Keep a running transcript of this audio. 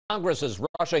Congress is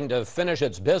rushing to finish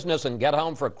its business and get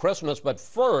home for Christmas, but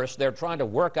first they're trying to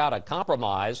work out a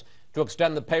compromise to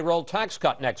extend the payroll tax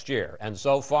cut next year. And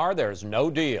so far, there's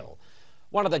no deal.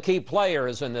 One of the key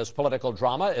players in this political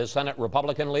drama is Senate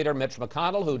Republican leader Mitch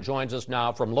McConnell, who joins us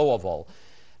now from Louisville.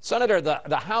 Senator,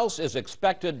 the House is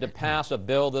expected to pass a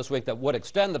bill this week that would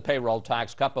extend the payroll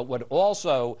tax cut, but would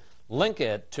also link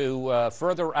it to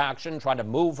further action, trying to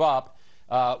move up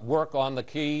work on the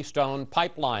Keystone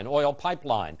pipeline, oil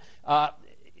pipeline.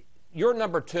 Your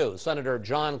number two, Senator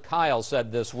Jon Kyl,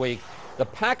 said this week, the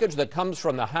package that comes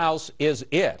from the House is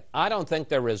it. I don't think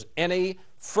there is any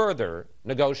further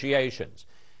negotiations.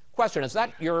 Question, is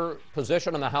that your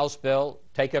position on the House bill?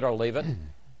 Take it or leave it?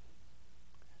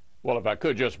 Well, if I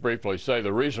could just briefly say,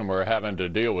 the reason we're having to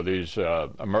deal with these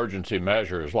emergency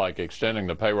measures like extending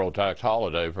the payroll tax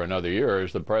holiday for another year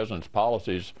is the president's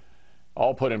policies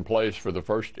all put in place for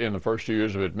in the first 2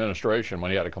 years of administration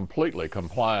when he had a completely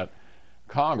compliant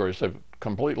Congress have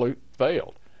completely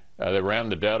failed. They ran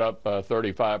the debt up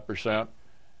 35%.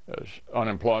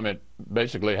 Unemployment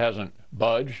basically hasn't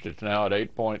budged. It's now at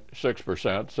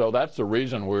 8.6%. So that's the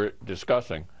reason we're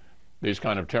discussing these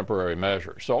kind of temporary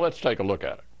measures. So let's take a look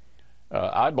at it.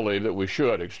 I believe that we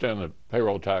should extend the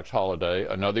payroll tax holiday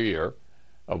another year,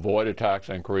 avoid a tax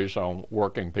increase on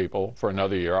working people for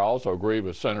another year. I also agree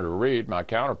with Senator Reid, my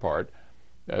counterpart,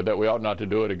 that we ought not to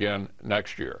do it again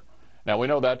next year. Now, we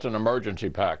know that's an emergency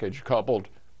package coupled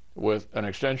with an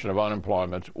extension of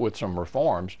unemployment with some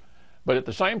reforms. But at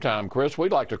the same time, Chris,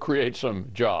 we'd like to create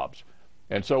some jobs.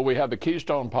 And so we have the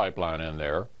Keystone pipeline in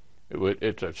there.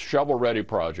 It's a shovel-ready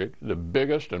project, the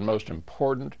biggest and most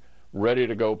important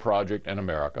ready-to-go project in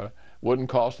America. Wouldn't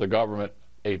cost the government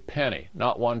a penny,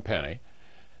 not one penny.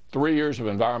 3 years of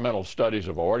environmental studies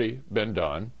have already been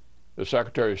done. The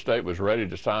Secretary of State was ready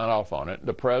to sign off on it.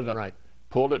 The President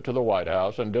pulled it to the White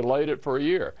House and delayed it for a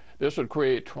year. This would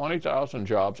create 20,000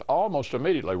 jobs almost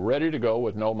immediately, ready to go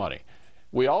with no money.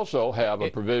 We also have a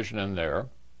provision in there.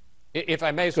 If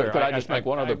I may, sir, could I just make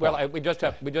one other point? Well, we just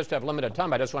have limited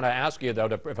time. I just want to ask you, though,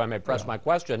 if I may press my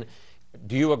question.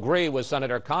 Do you agree with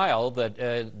Senator Kyl that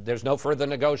there's no further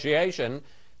negotiation?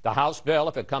 The House bill,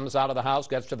 if it comes out of the House,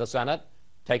 gets to the Senate,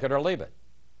 take it or leave it?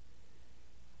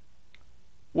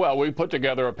 Well, we put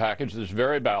together a package that's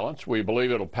very balanced. We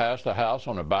believe it'll pass the House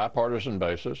on a bipartisan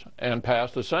basis and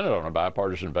pass the Senate on a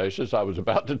bipartisan basis. I was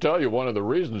about to tell you one of the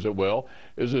reasons it will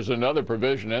is there's another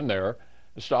provision in there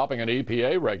stopping an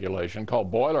EPA regulation called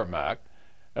Boiler MAC,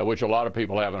 which a lot of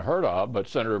people haven't heard of, but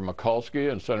Senator Mikulski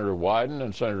and Senator Wyden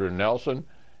and Senator Nelson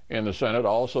in the Senate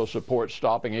also support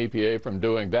stopping EPA from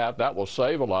doing that. That will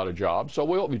save a lot of jobs. So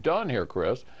what we've done here,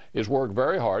 Chris, is work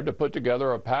very hard to put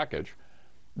together a package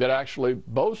that actually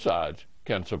both sides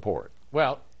can support.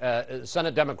 Well,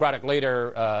 Senate Democratic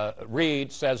leader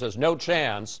Reid says there's no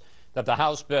chance that the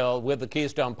House bill with the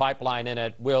Keystone pipeline in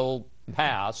it will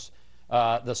pass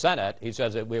the Senate. He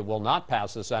says it will not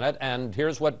pass the Senate, and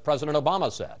here's what President Obama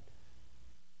said.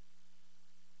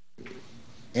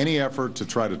 Any effort to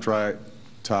try to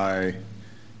tie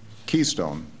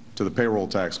Keystone to the payroll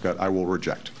tax cut, I will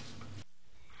reject.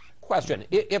 Question,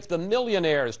 if the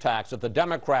millionaires tax that the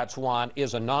Democrats want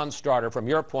is a non-starter from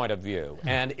your point of view,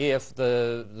 and if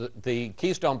the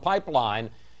Keystone pipeline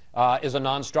is a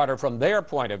non-starter from their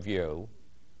point of view,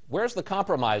 where's the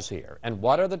compromise here? And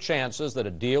what are the chances that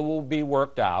a deal will be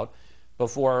worked out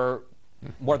before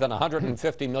more than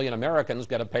 150 million Americans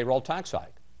get a payroll tax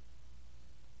hike?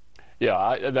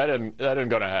 Yeah, that isn't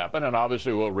going to happen, and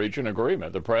obviously we'll reach an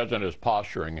agreement. The president is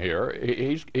posturing here.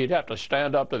 He'd have to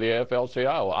stand up to the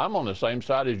AFL-CIO. I'm on the same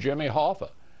side as Jimmy Hoffa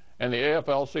and the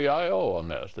AFL-CIO on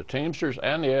this. The Teamsters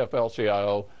and the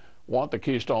AFL-CIO want the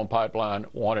Keystone pipeline,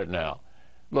 want it now.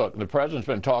 Look, the president's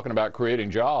been talking about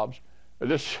creating jobs.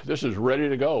 This is ready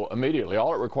to go immediately.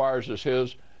 All it requires is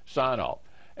his sign-off.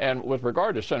 And with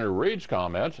regard to Senator Reid's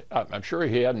comments, I'm sure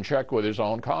he hadn't checked with his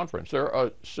own conference. There are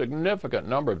a significant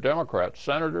number of Democrats,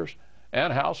 senators,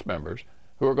 and House members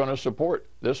who are going to support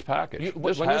this package.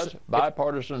 This has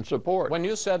bipartisan support. When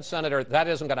you said, Senator, that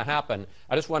isn't going to happen,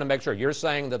 I just want to make sure you're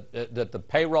saying that the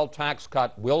payroll tax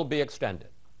cut will be extended.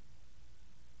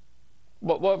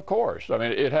 Well, of course. I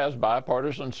mean, it has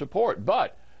bipartisan support.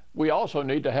 But we also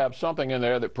need to have something in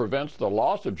there that prevents the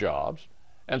loss of jobs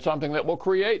and something that will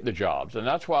create the jobs. And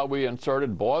that's why we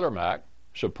inserted Boiler MAC,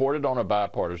 supported on a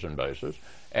bipartisan basis,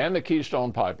 and the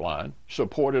Keystone Pipeline,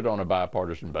 supported on a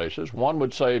bipartisan basis. One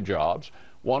would save jobs,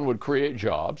 one would create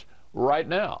jobs right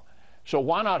now. So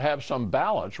why not have some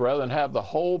balance rather than have the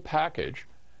whole package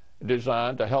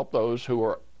designed to help those who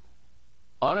are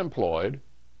unemployed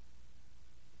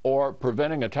or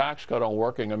preventing a tax cut on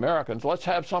working Americans. Let's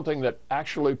have something that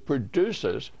actually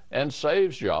produces and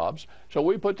saves jobs. So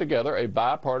we put together a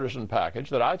bipartisan package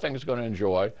that I think is going to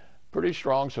enjoy pretty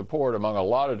strong support among a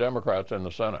lot of Democrats in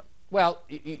the Senate. Well,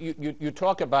 you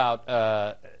talk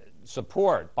about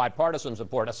support, bipartisan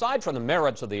support. Aside from the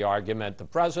merits of the argument, the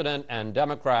president and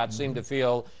Democrats seem to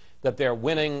feel that they're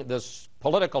winning this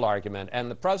political argument, and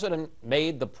the president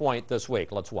made the point this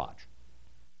week. Let's watch.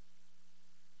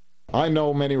 I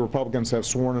know many Republicans have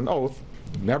sworn an oath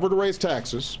never to raise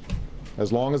taxes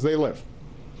as long as they live.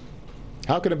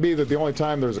 How can it be that the only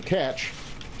time there's a catch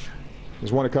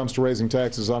is when it comes to raising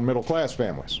taxes on middle-class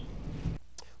families?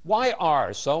 Why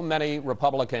are so many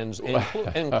Republicans,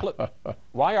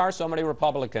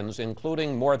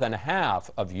 including more than half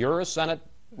of your Senate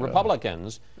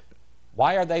Republicans,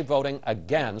 why are they voting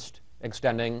against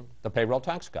extending the payroll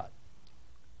tax cut?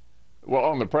 Well,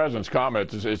 on the president's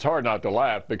comments, it's hard not to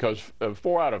laugh because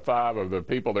 4 out of 5 of the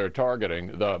people they're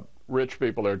targeting, the rich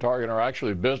people they're targeting, are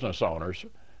actually business owners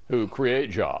who create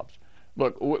jobs.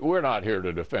 Look, we're not here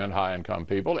to defend high-income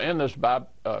people. In this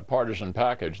bipartisan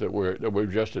package that we're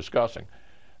just discussing,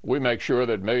 we make sure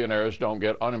that millionaires don't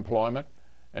get unemployment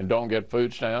and don't get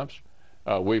food stamps.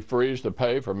 We freeze the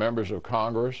pay for members of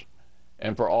Congress,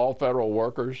 and for all federal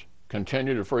workers,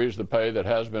 continue to freeze the pay that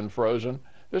has been frozen.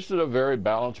 This is a very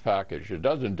balanced package. It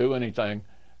doesn't do anything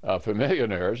for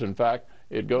millionaires. In fact,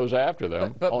 it goes after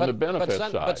them on the benefit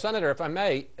side. But Senator, if I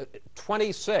may,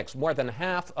 26, more than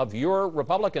half of your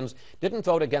Republicans didn't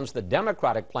vote against the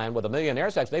Democratic plan with a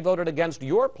millionaire's tax. They voted against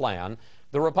your plan,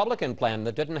 the Republican plan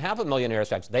that didn't have a millionaire's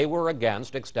tax. They were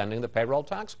against extending the payroll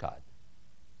tax cut.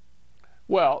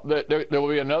 Well, there will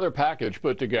be another package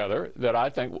put together that I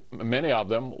think many of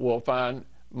them will find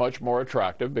much more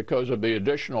attractive because of the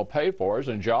additional pay-fors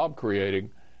and job-creating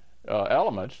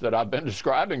elements that I've been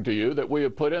describing to you that we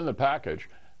have put in the package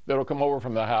that will come over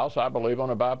from the House, I believe,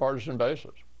 on a bipartisan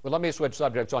basis. Well, let me switch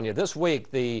subjects on you. This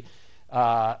week, the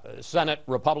Senate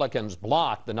Republicans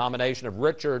blocked the nomination of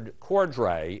Richard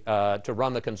Cordray to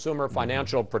run the Consumer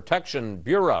Financial Protection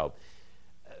Bureau.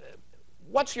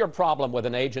 What's your problem with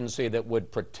an agency that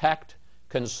would protect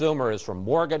consumers from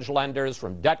mortgage lenders,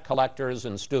 from debt collectors,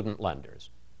 and student lenders?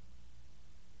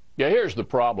 Yeah, here's the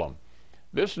problem.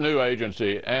 This new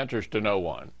agency answers to no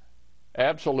one,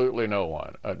 absolutely no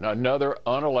one. Another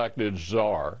unelected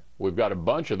czar. We've got a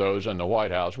bunch of those in the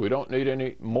White House. We don't need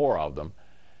any more of them.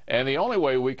 And the only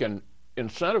way we can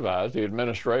incentivize the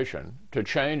administration to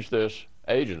change this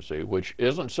agency, which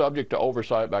isn't subject to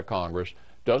oversight by Congress,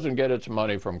 doesn't get its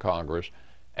money from Congress,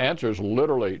 answers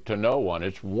literally to no one.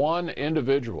 It's one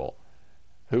individual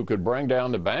who could bring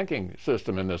down the banking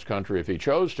system in this country if he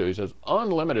chose to. He says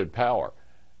unlimited power.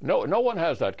 No one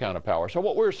has that kind of power. So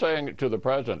what we're saying to the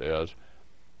president is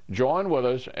join with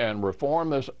us and reform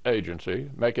this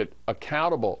agency, make it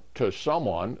accountable to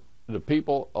someone, the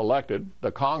people elected,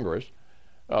 the Congress,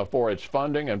 for its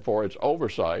funding and for its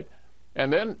oversight,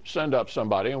 and then send up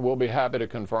somebody and we'll be happy to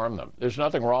confirm them. There's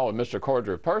nothing wrong with Mr.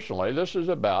 Cordray personally. This is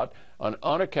about an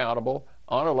unaccountable,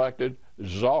 unelected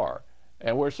czar.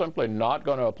 And we're simply not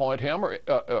going to appoint him or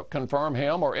confirm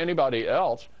him or anybody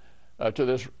else to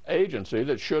this agency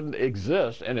that shouldn't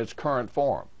exist in its current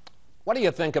form. What do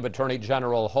you think of Attorney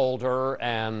General Holder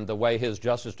and the way his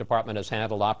Justice Department has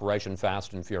handled Operation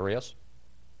Fast and Furious?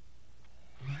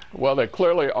 Well, they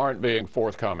clearly aren't being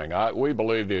forthcoming. We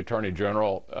believe the Attorney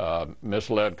General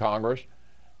misled Congress.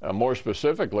 More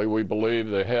specifically, we believe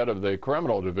the head of the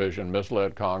criminal division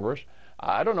misled Congress.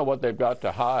 I don't know what they've got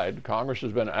to hide. Congress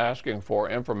has been asking for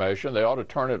information. They ought to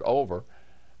turn it over.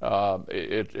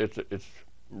 It's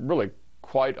really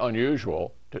quite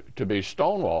unusual to be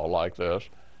stonewalled like this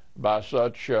by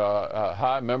such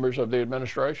high members of the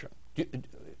administration.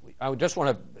 I just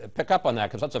want to pick up on that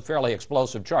because that's a fairly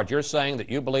explosive charge. You're saying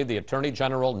that you believe the Attorney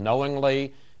General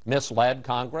knowingly misled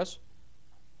Congress?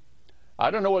 I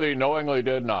don't know whether he knowingly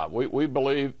did not. We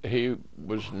believe he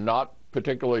was not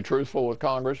particularly truthful with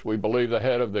Congress. We believe the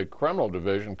head of the criminal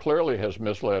division clearly has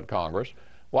misled Congress.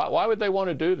 Why would they want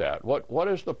to do that? What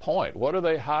is the point? What are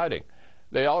they hiding?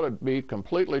 They ought to be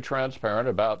completely transparent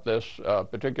about this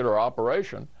particular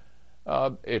operation.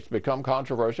 It's become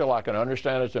controversial. I can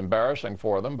understand it's embarrassing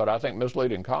for them, but I think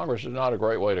misleading Congress is not a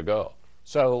great way to go.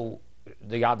 So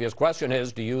the obvious question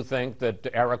is, do you think that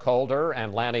Eric Holder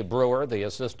and Lanny Brewer, the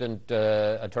Assistant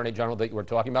Attorney General that you were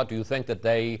talking about, do you think that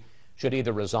they should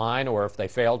either resign or, if they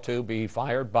fail to, be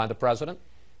fired by the President?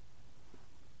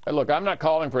 Hey, look, I'm not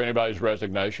calling for anybody's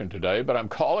resignation today, but I'm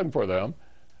calling for them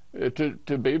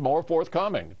to be more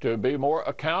forthcoming, to be more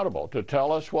accountable, to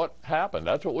tell us what happened.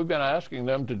 That's what we've been asking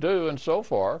them to do, and so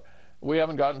far we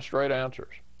haven't gotten straight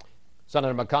answers.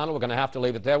 Senator McConnell, we're going to have to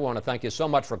leave it there. We want to thank you so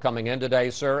much for coming in today,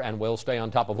 sir, and we'll stay on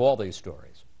top of all these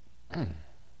stories.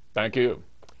 Thank you.